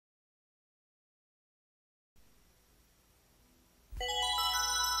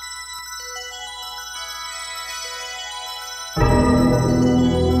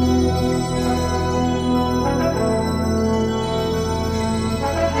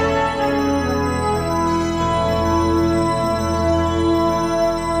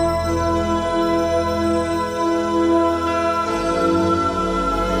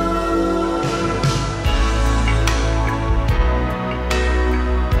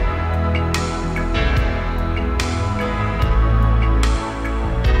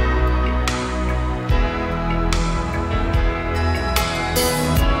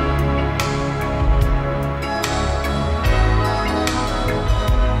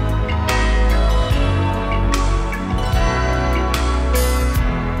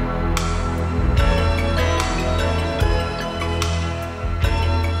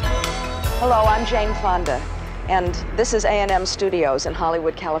Jane Fonda, and this is A&M Studios in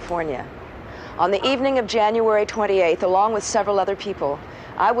Hollywood, California. On the evening of January 28th, along with several other people,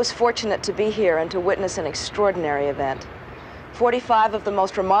 I was fortunate to be here and to witness an extraordinary event. 45 of the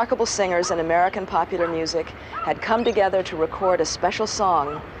most remarkable singers in American popular music had come together to record a special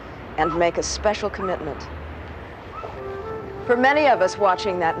song and make a special commitment. For many of us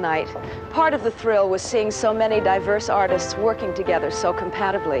watching that night, part of the thrill was seeing so many diverse artists working together so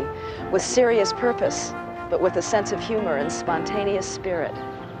compatibly, with serious purpose, but with a sense of humor and spontaneous spirit.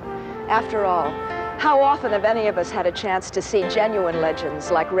 After all, how often have any of us had a chance to see genuine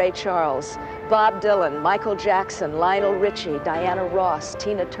legends like Ray Charles, Bob Dylan, Michael Jackson, Lionel Richie, Diana Ross,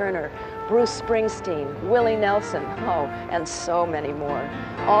 Tina Turner, Bruce Springsteen, Willie Nelson, oh, and so many more,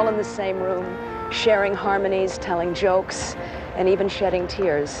 all in the same room, sharing harmonies, telling jokes, and even shedding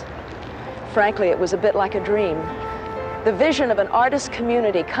tears. Frankly, it was a bit like a dream. The vision of an artist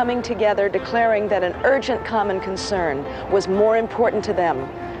community coming together, declaring that an urgent common concern was more important to them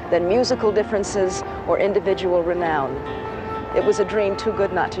than musical differences or individual renown. It was a dream too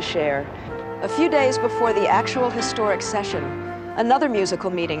good not to share. A few days before the actual historic session, another musical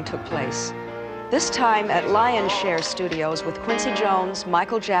meeting took place. This time at Lion's Share Studios with Quincy Jones,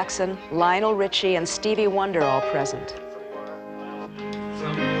 Michael Jackson, Lionel Richie, and Stevie Wonder all present.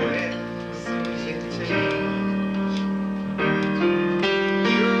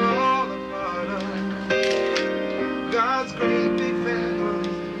 God's great big family.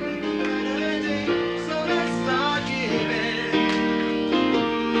 So let's start giving.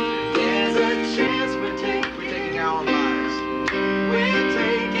 There's a chance we're taking our own lives. We're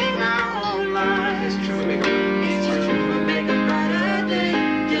taking our own lives. It's true, we'll make a brighter day.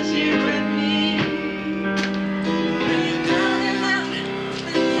 Just you and me. When you're down and out,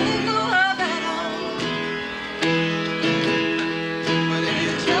 and you go up at all. But if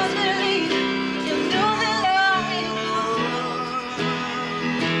you just believe, you know that love will go.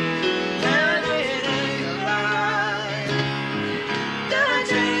 And it ain't a lie. The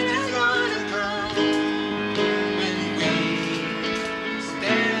change is gonna come when we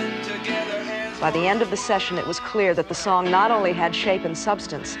stand together as By the end of the session, it was clear that the song not only had shape and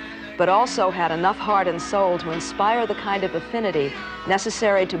substance, but also had enough heart and soul to inspire the kind of affinity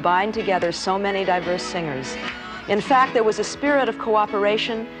necessary to bind together so many diverse singers. In fact, there was a spirit of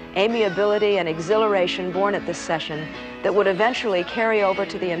cooperation, amiability, and exhilaration born at this session that would eventually carry over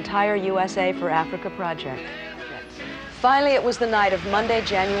to the entire USA for Africa project. Finally, it was the night of Monday,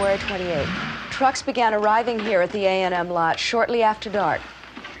 January 28th. Trucks began arriving here at the A&M lot shortly after dark.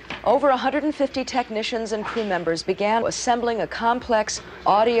 Over 150 technicians and crew members began assembling a complex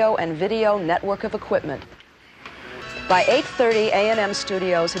audio and video network of equipment. By 8:30, A&M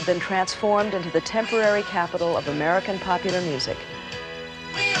Studios had been transformed into the temporary capital of American popular music.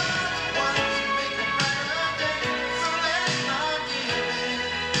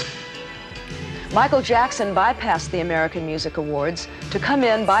 Michael Jackson bypassed the American Music Awards to come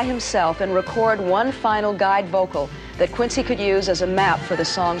in by himself and record one final guide vocal that Quincy could use as a map for the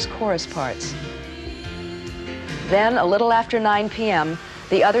song's chorus parts. Then, a little after 9 p.m.,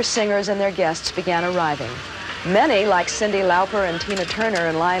 the other singers and their guests began arriving. Many, like Cyndi Lauper and Tina Turner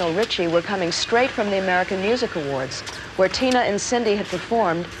and Lionel Richie, were coming straight from the American Music Awards, where Tina and Cyndi had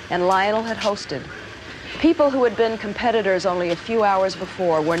performed and Lionel had hosted. People who had been competitors only a few hours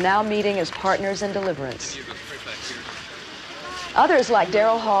before were now meeting as partners in deliverance. Others like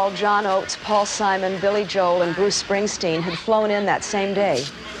Daryl Hall, John Oates, Paul Simon, Billy Joel, and Bruce Springsteen had flown in that same day.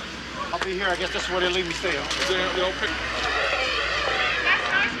 I'll be here. I guess that's where they leave me stay.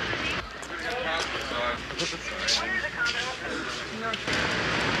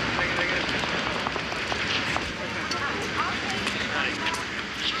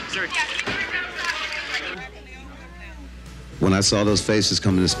 When I saw those faces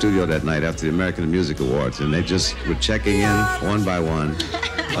come in the studio that night after the American Music Awards, and they just were checking in one by one,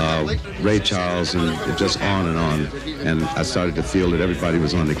 Ray Charles, and just on and on. And I started to feel that everybody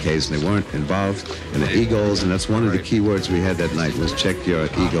was on the case, and they weren't involved in the egos, and that's one of the key words we had that night was check your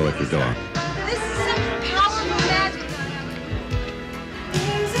ego at the door. This is such powerful magic.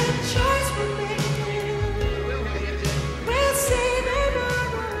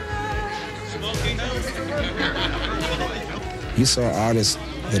 You saw artists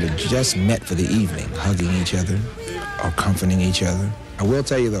that had just met for the evening, hugging each other or comforting each other. I will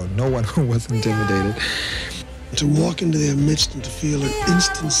tell you, though, no one was intimidated. To walk into their midst and to feel an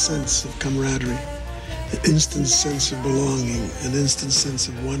instant sense of camaraderie, an instant sense of belonging, an instant sense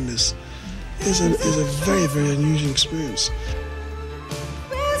of oneness is a very, very unusual experience.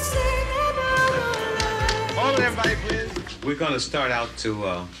 Hold it, everybody, please. We're going to start out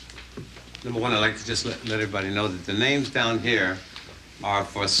to Number one, I'd like to just let everybody know that the names down here are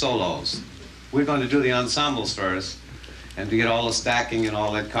for solos. We're going to do the ensembles first, and to get all the stacking and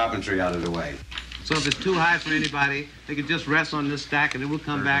all that carpentry out of the way. So if it's too high for anybody, they can just rest on this stack, and then we'll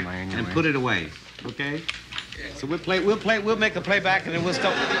come back and put it away. Okay? So we'll make the playback, and then we'll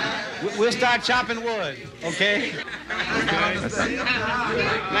start chopping wood. Okay?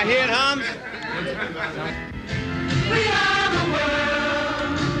 Now here it hums. We are the world.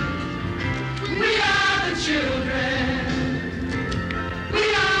 We are the children. We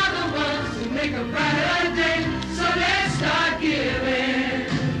are the ones who make a brighter day. So let's start giving.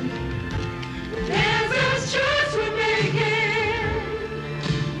 There's a choice we're making.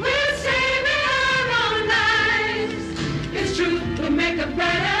 We're saving our own lives. It's true, we'll make a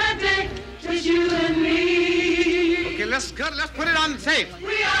brighter day. Just you and me. Okay, let's put it on the tape.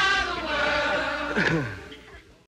 We are the world.